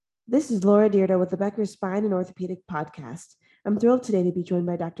This is Laura Deirdre with the Becker Spine and Orthopedic Podcast. I'm thrilled today to be joined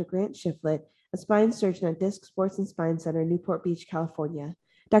by Dr. Grant Shiflett, a spine surgeon at Disc Sports and Spine Center in Newport Beach, California.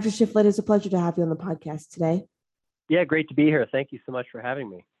 Dr. Shiflett, it's a pleasure to have you on the podcast today. Yeah, great to be here. Thank you so much for having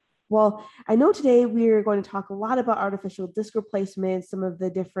me. Well, I know today we're going to talk a lot about artificial disc replacement, some of the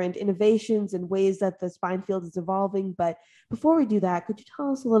different innovations and ways that the spine field is evolving. But before we do that, could you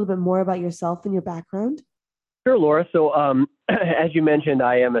tell us a little bit more about yourself and your background? Sure, Laura. So as you mentioned,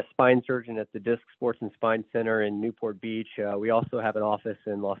 I am a spine surgeon at the Disc Sports and Spine Center in Newport Beach. We also have an office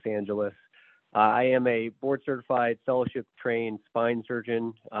in Los Angeles. I am a board-certified, fellowship-trained spine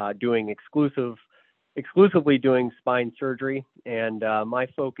surgeon doing exclusively doing spine surgery. And my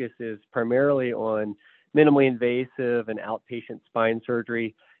focus is primarily on minimally invasive and outpatient spine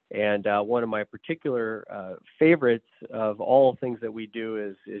surgery. And one of my particular favorites of all things that we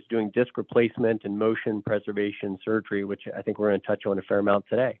do is doing disc replacement and motion preservation surgery, which I think we're going to touch on a fair amount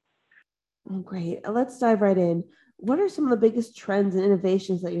today. Oh, great. Let's dive right in. What are some of the biggest trends and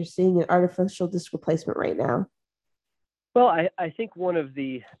innovations that you're seeing in artificial disc replacement right now? Well, I think one of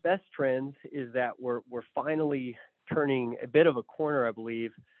the best trends is that we're finally turning a bit of a corner, I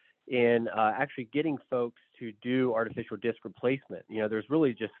believe, in actually getting folks to do artificial disc replacement. You know, there's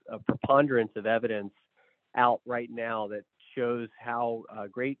really just a preponderance of evidence out right now that shows how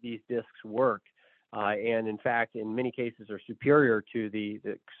great these discs work. And in fact, in many cases are superior to the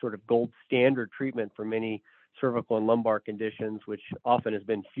sort of gold standard treatment for many cervical and lumbar conditions, which often has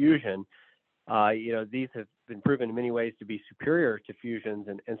been fusion. These have been proven in many ways to be superior to fusions.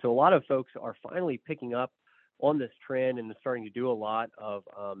 And so a lot of folks are finally picking up on this trend and starting to do a lot of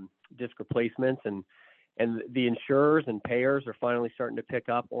disc replacements. And the insurers and payers are finally starting to pick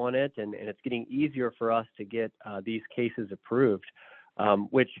up on it. And it's getting easier for us to get these cases approved,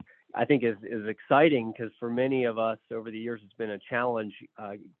 which I think is exciting because for many of us over the years, it's been a challenge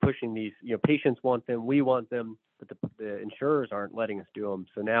pushing these, patients want them, we want them, but the insurers aren't letting us do them.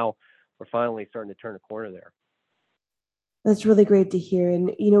 So now we're finally starting to turn a corner there. That's really great to hear. And,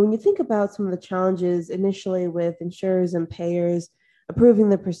 when you think about some of the challenges initially with insurers and payers approving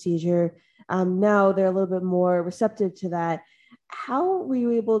the procedure, now they're a little bit more receptive to that. How were you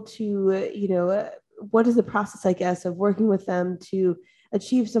able to, what is the process, I guess, of working with them to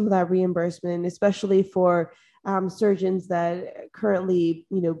achieve some of that reimbursement, especially for surgeons that currently,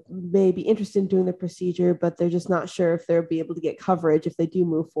 may be interested in doing the procedure, but they're just not sure if they'll be able to get coverage if they do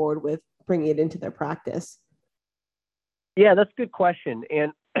move forward with bringing it into their practice? Yeah, that's a good question.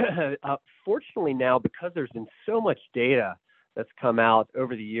 And fortunately now, because there's been so much data that's come out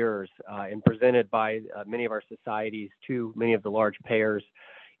over the years and presented by many of our societies to many of the large payers,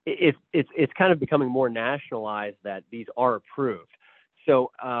 it's kind of becoming more nationalized that these are approved.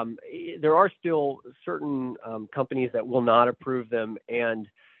 So there are still certain companies that will not approve them. And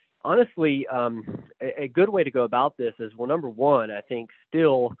honestly, a good way to go about this is, well, number one, I think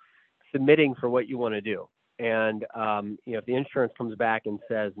still submitting for what you want to do. And, if the insurance comes back and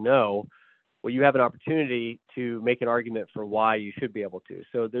says no, well, you have an opportunity to make an argument for why you should be able to.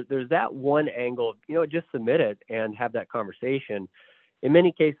 So there's that one angle, just submit it and have that conversation. In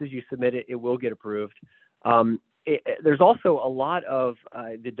many cases, you submit it, it will get approved. There's also a lot of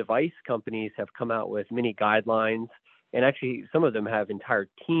the device companies have come out with many guidelines, and actually some of them have entire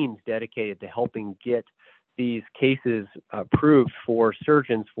teams dedicated to helping get these cases approved for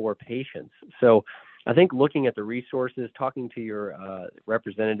surgeons for patients. So I think looking at the resources, talking to your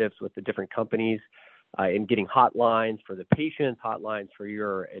representatives with the different companies, and getting hotlines for the patients, hotlines for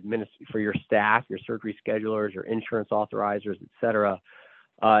your staff, your surgery schedulers, your insurance authorizers, et cetera.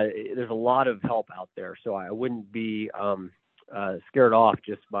 There's a lot of help out there. So I wouldn't be scared off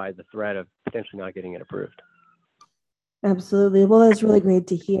just by the threat of potentially not getting it approved. Absolutely. Well, that's really great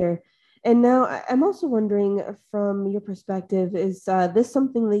to hear. And now I'm also wondering from your perspective, is this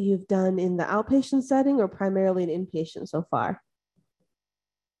something that you've done in the outpatient setting or primarily in inpatient so far?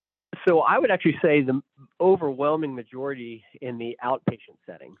 So I would actually say the overwhelming majority in the outpatient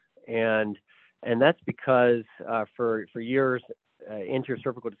setting. And that's because for years, anterior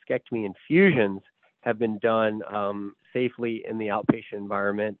cervical discectomy and fusions have been done safely in the outpatient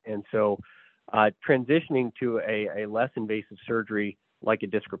environment. And so transitioning to a less invasive surgery like a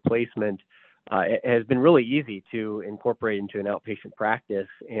disc replacement has been really easy to incorporate into an outpatient practice.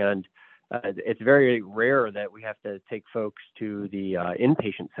 And it's very rare that we have to take folks to the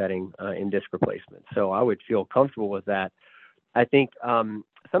inpatient setting in disc replacement. So I would feel comfortable with that. I think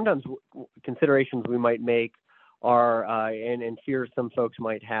sometimes considerations we might make are, and fears some folks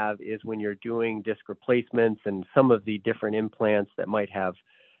might have, is when you're doing disc replacements and some of the different implants that might have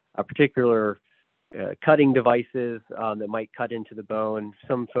a particular cutting devices that might cut into the bone.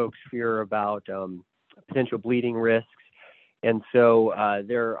 Some folks fear about potential bleeding risks. And so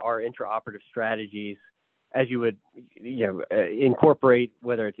there are intraoperative strategies as you would incorporate,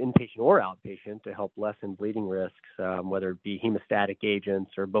 whether it's inpatient or outpatient, to help lessen bleeding risks, whether it be hemostatic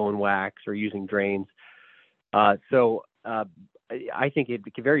agents or bone wax or using drains. So I think it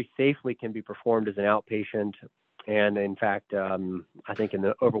very safely can be performed as an outpatient. And in fact, I think in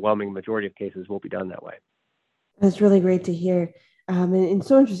the overwhelming majority of cases will be done that way. That's really great to hear. And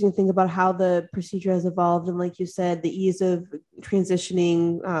so interesting to think about how the procedure has evolved. And like you said, the ease of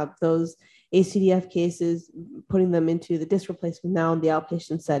transitioning those ACDF cases, putting them into the disc replacement now in the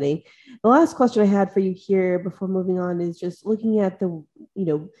outpatient setting. The last question I had for you here before moving on is just looking at the,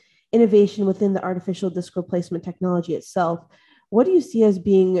 innovation within the artificial disc replacement technology itself. What do you see as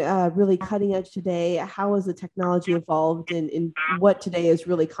being really cutting edge today? How has the technology evolved, and what today is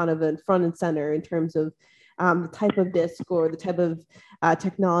really kind of in front and center in terms of the type of disc or the type of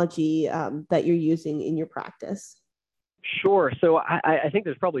technology that you're using in your practice? Sure. So I think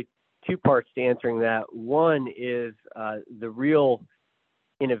there's probably two parts to answering that. One is the real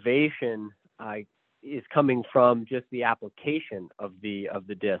innovation is coming from just the application of the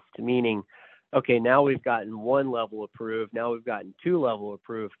disc, meaning, okay, now we've gotten one level approved, now we've gotten two level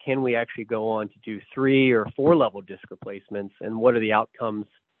approved. Can we actually go on to do 3 or 4 level disc replacements, and what are the outcomes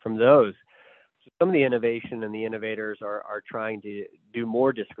from those? So some of the innovation and the innovators are trying to do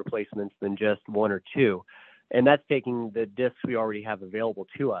more disc replacements than just 1 or 2, and that's taking the discs we already have available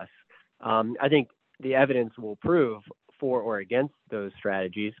to us. I think the evidence will prove for or against those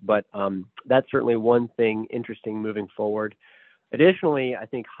strategies, but that's certainly one thing interesting moving forward. Additionally, I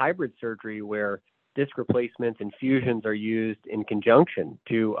think hybrid surgery, where disc replacements and fusions are used in conjunction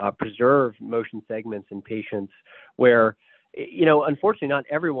to preserve motion segments in patients where, unfortunately, not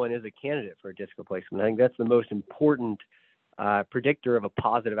everyone is a candidate for a disc replacement. I think that's the most important predictor of a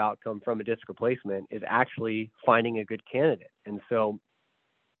positive outcome from a disc replacement, is actually finding a good candidate. And so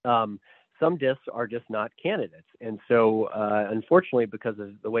some discs are just not candidates. And so unfortunately, because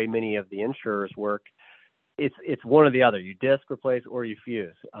of the way many of the insurers work, it's one or the other. You disc replace or you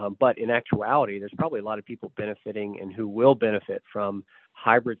fuse. But in actuality, there's probably a lot of people benefiting and who will benefit from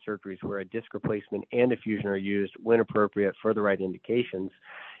hybrid surgeries where a disc replacement and a fusion are used when appropriate for the right indications.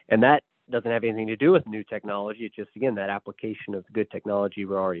 And that doesn't have anything to do with new technology. It's just, again, that application of good technology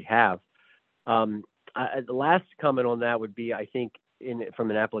we already have. The last comment on that would be, I think, from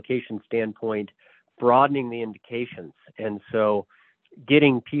an application standpoint, broadening the indications. And so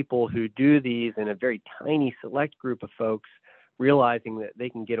getting people who do these in a very tiny select group of folks, realizing that they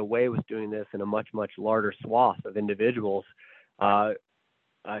can get away with doing this in a much, much larger swath of individuals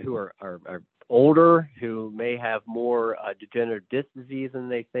who are older, who may have more degenerative disc disease than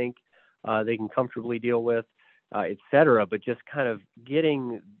they think they can comfortably deal with, et cetera. But just kind of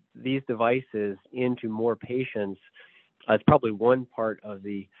getting these devices into more patients is probably one part of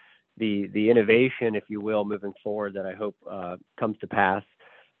the innovation, if you will, moving forward that I hope comes to pass.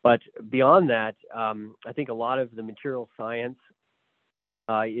 But beyond that, I think a lot of the material science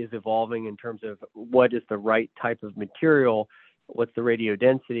is evolving in terms of what is the right type of material, what's the radio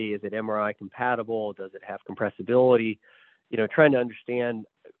density, is it MRI compatible, does it have compressibility, trying to understand,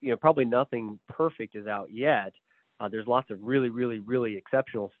 probably nothing perfect is out yet. There's lots of really, really, really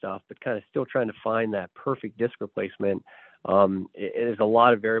exceptional stuff, but kind of still trying to find that perfect disc replacement. There's a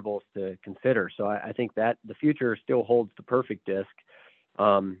lot of variables to consider. So I think that the future still holds the perfect disc.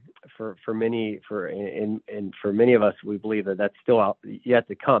 For many of us, we believe that that's still yet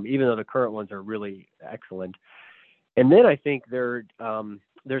to come, even though the current ones are really excellent. And then I think there's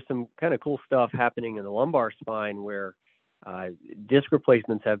some kind of cool stuff happening in the lumbar spine where disc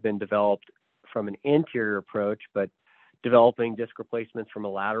replacements have been developed from an anterior approach, but developing disc replacements from a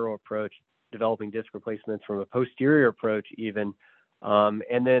lateral approach, developing disc replacements from a posterior approach even,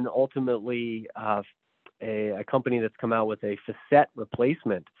 and then ultimately a company that's come out with a facet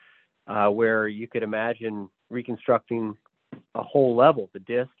replacement where you could imagine reconstructing a whole level, the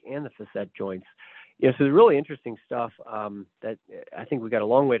disc and the facet joints. So there's really interesting stuff that I think we've got a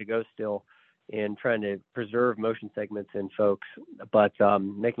long way to go still in trying to preserve motion segments in folks, but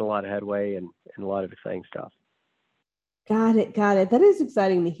making a lot of headway and a lot of exciting stuff. Got it. That is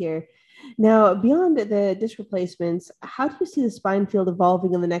exciting to hear. Now, beyond the disc replacements, how do you see the spine field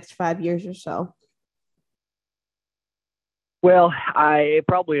evolving in the next 5 years or so? Well, I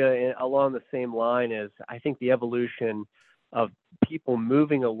probably along the same line as I think the evolution of people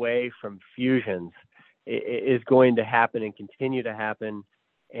moving away from fusions is going to happen and continue to happen.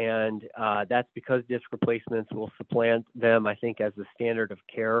 And that's because disc replacements will supplant them, I think, as the standard of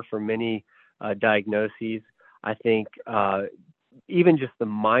care for many diagnoses. I think even just the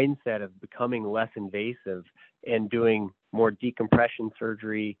mindset of becoming less invasive and doing more decompression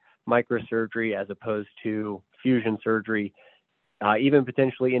surgery, microsurgery, as opposed to fusion surgery, even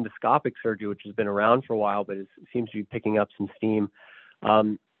potentially endoscopic surgery, which has been around for a while, but seems to be picking up some steam.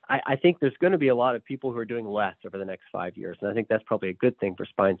 I think there's going to be a lot of people who are doing less over the next 5 years. And I think that's probably a good thing for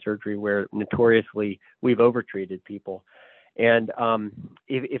spine surgery, where notoriously we've overtreated people. And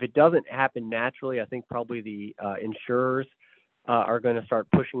if it doesn't happen naturally, I think probably the insurers are going to start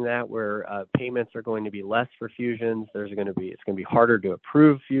pushing that, where payments are going to be less for fusions. It's going to be harder to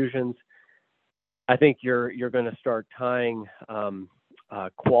approve fusions. I think you're going to start tying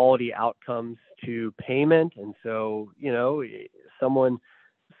quality outcomes to payment, and so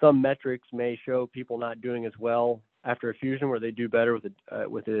some metrics may show people not doing as well after a fusion, where they do better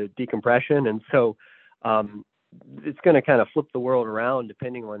with a decompression, and so it's going to kind of flip the world around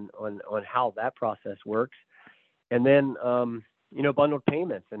depending on how that process works, and then bundled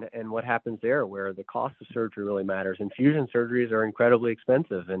payments and what happens there, where the cost of surgery really matters. And fusion surgeries are incredibly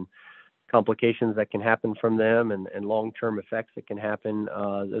expensive, and complications that can happen from them and long-term effects that can happen,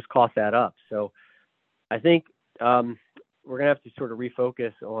 those costs add up. So I think we're going to have to sort of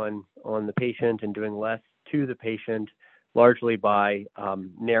refocus on the patient and doing less to the patient, largely by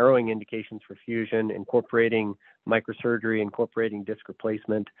narrowing indications for fusion, incorporating microsurgery, incorporating disc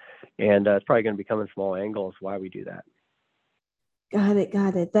replacement, and it's probably going to be coming from all angles why we do that. Got it.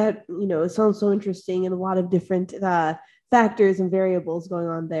 That, it sounds so interesting, and a lot of different factors and variables going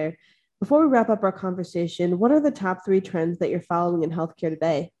on there. Before we wrap up our conversation, what are the top 3 trends that you're following in healthcare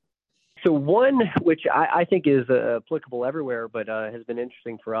today? So one, which I think is applicable everywhere, but has been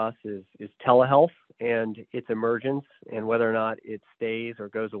interesting for us, is telehealth and its emergence, and whether or not it stays or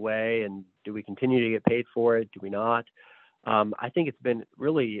goes away, and do we continue to get paid for it? Do we not? I think it's been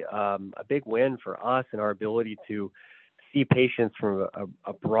really a big win for us in our ability to see patients from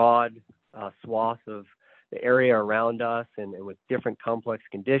a broad swath of the area around us, and with different complex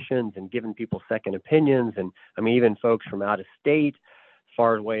conditions, and giving people second opinions, and even folks from out of state,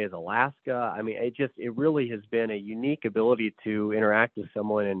 far away as Alaska. It really has been a unique ability to interact with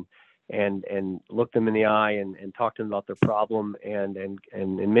someone and look them in the eye and talk to them about their problem, and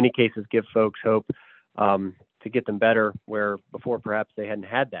in many cases give folks hope to get them better, where before perhaps they hadn't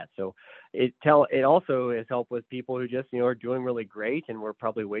had that. So it also has helped with people who just are doing really great, and we're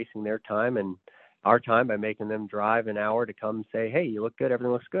probably wasting their time and our time by making them drive an hour to come say, hey, you look good,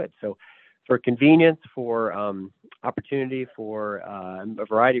 everything looks good. So for convenience, for opportunity, for a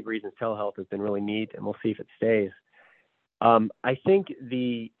variety of reasons, telehealth has been really neat, and we'll see if it stays. I think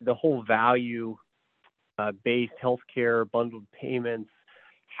the whole value based healthcare, bundled payments,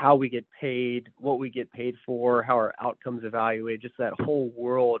 how we get paid, what we get paid for, how our outcomes evaluated, just that whole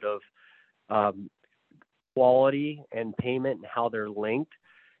world of quality and payment and how they're linked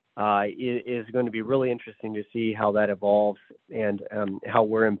is going to be really interesting to see how that evolves, and how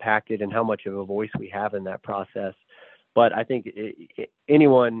we're impacted and how much of a voice we have in that process. But I think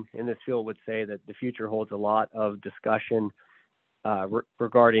anyone in this field would say that the future holds a lot of discussion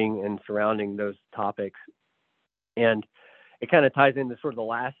regarding and surrounding those topics. And it kind of ties into sort of the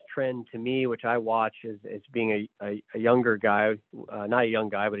last trend to me, which I watch as being a younger guy, not a young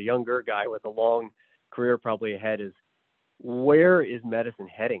guy, but a younger guy with a long career probably ahead, is where is medicine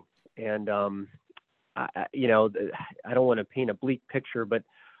heading? And, I don't want to paint a bleak picture, but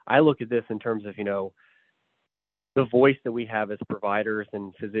I look at this in terms of, the voice that we have as providers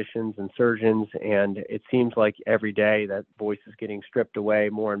and physicians and surgeons. And it seems like every day that voice is getting stripped away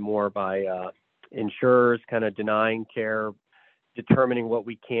more and more by insurers kind of denying care, determining what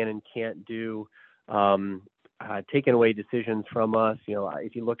we can and can't do, taking away decisions from us.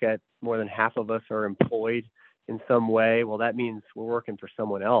 If you look at, more than half of us are employed in some way. Well, that means we're working for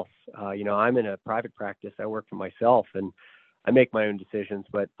someone else. I'm in a private practice. I work for myself, and I make my own decisions,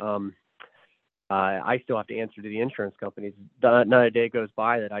 but I still have to answer to the insurance companies. Not a day goes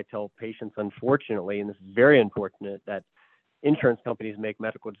by that I tell patients, unfortunately, and this is very unfortunate, that insurance companies make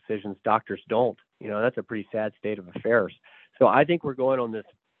medical decisions, doctors don't. That's a pretty sad state of affairs. So I think we're going on this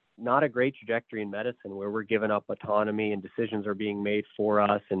not a great trajectory in medicine, where we're giving up autonomy and decisions are being made for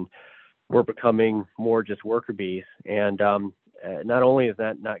us, and we're becoming more just worker bees. And not only is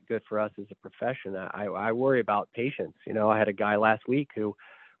that not good for us as a profession, I worry about patients. I had a guy last week who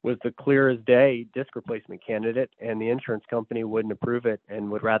was the clear as day disc replacement candidate, and the insurance company wouldn't approve it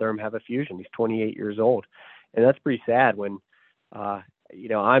and would rather him have a fusion. He's 28 years old. And that's pretty sad when,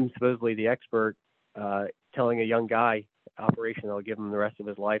 I'm supposedly the expert telling a young guy operation that'll give him the rest of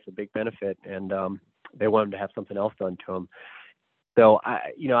his life a big benefit, and they want him to have something else done to him. So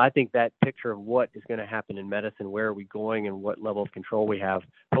I think that picture of what is going to happen in medicine, where are we going, and what level of control we have.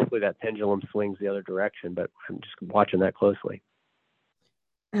 Hopefully, that pendulum swings the other direction. But I'm just watching that closely.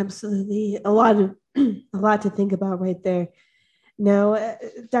 Absolutely, a lot of a lot to think about right there. Now,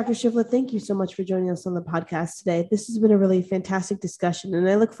 Dr. Shivla, thank you so much for joining us on the podcast today. This has been a really fantastic discussion, and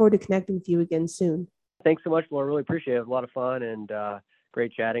I look forward to connecting with you again soon. Thanks so much, Laura. Really appreciate it. It was a lot of fun and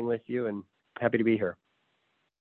great chatting with you, and happy to be here.